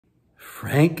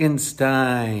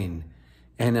Frankenstein,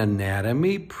 an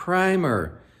anatomy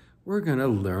primer. We're going to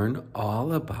learn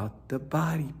all about the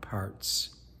body parts.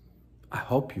 I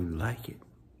hope you like it.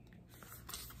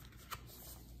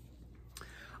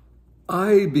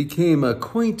 I became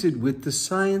acquainted with the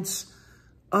science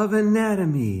of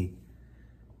anatomy,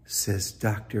 says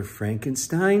Dr.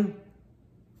 Frankenstein.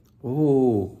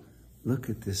 Oh, look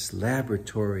at this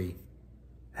laboratory.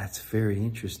 That's very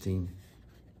interesting.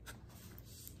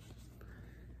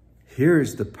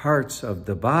 Here's the parts of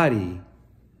the body: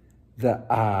 the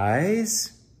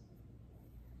eyes,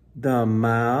 the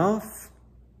mouth,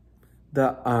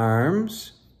 the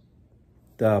arms,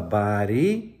 the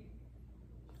body,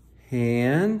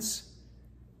 hands,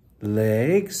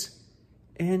 legs,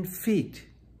 and feet.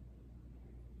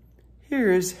 Here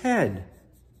is head.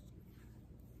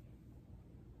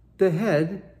 The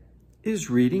head is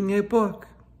reading a book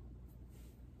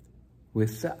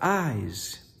with the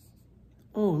eyes.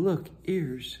 Oh, look,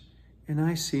 ears, and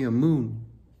I see a moon.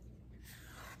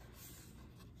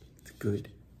 It's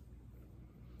good.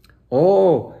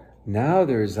 Oh, now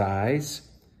there's eyes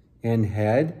and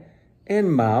head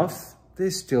and mouth. They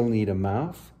still need a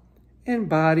mouth, and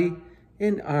body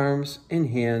and arms and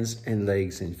hands and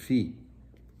legs and feet.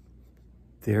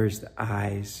 There's the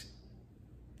eyes.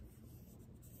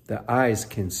 The eyes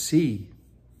can see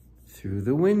through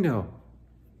the window.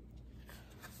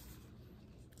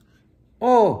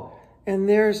 Oh, and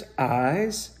there's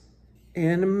eyes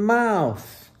and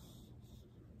mouth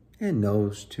and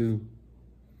nose too.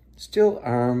 Still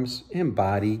arms and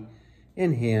body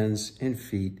and hands and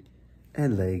feet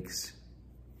and legs.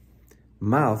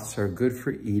 Mouths are good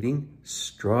for eating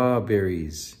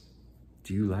strawberries.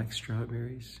 Do you like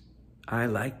strawberries? I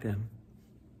like them.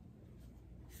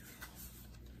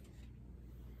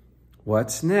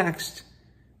 What's next?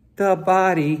 The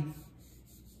body.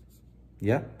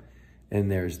 Yep. And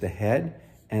there's the head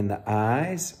and the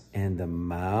eyes and the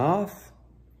mouth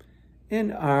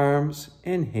and arms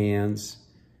and hands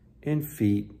and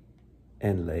feet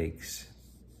and legs.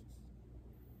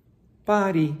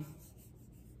 Body.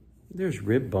 There's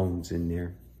rib bones in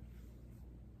there.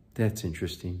 That's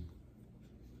interesting.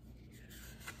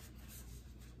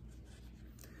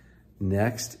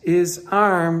 Next is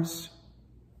arms.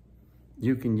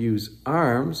 You can use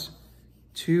arms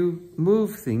to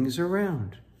move things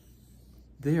around.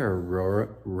 They are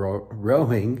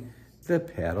rowing the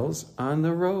paddles on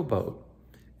the rowboat.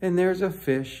 And there's a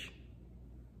fish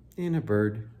and a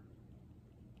bird.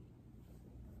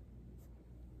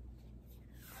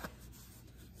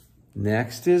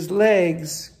 Next is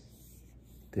legs.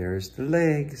 There's the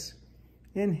legs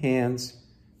and hands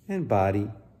and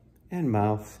body and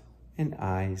mouth and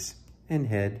eyes and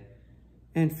head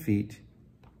and feet.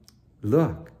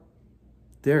 Look,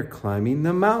 they're climbing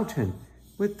the mountain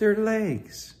with their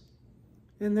legs.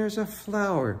 And there's a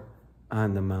flower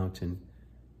on the mountain,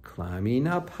 climbing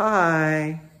up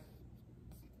high.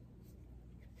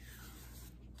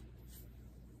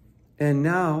 And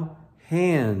now,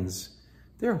 hands.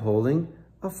 They're holding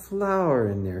a flower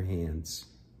in their hands.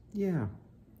 Yeah,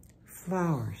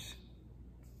 flowers.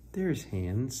 There's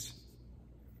hands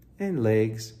and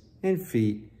legs and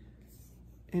feet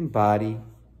and body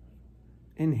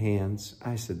and hands.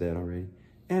 I said that already.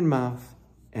 And mouth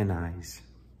and eyes.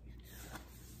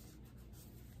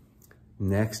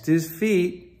 Next is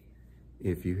feet.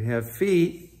 If you have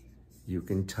feet, you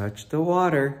can touch the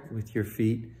water with your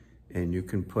feet and you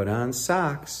can put on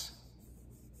socks.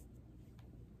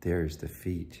 There's the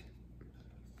feet.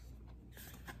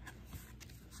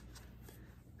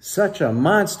 Such a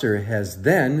monster has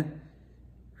then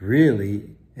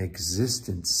really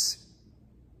existence.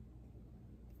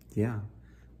 Yeah,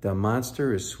 the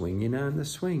monster is swinging on the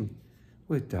swing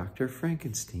with Dr.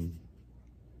 Frankenstein.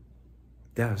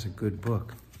 That was a good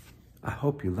book. I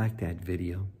hope you liked that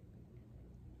video.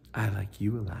 I like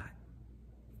you a lot.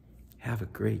 Have a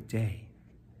great day.